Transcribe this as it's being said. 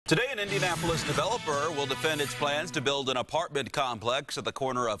Today, an Indianapolis developer will defend its plans to build an apartment complex at the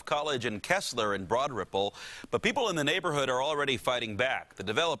corner of College and Kessler in Broad Ripple. But people in the neighborhood are already fighting back. The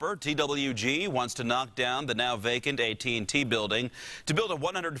developer, TWG, wants to knock down the now vacant AT&T building to build a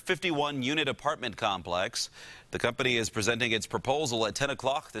 151-unit apartment complex. The company is presenting its proposal at 10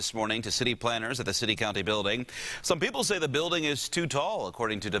 o'clock this morning to city planners at the city-county building. Some people say the building is too tall,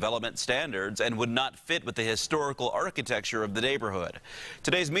 according to development standards, and would not fit with the historical architecture of the neighborhood.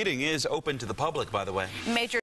 Today's meeting is open to the public, by the way. Major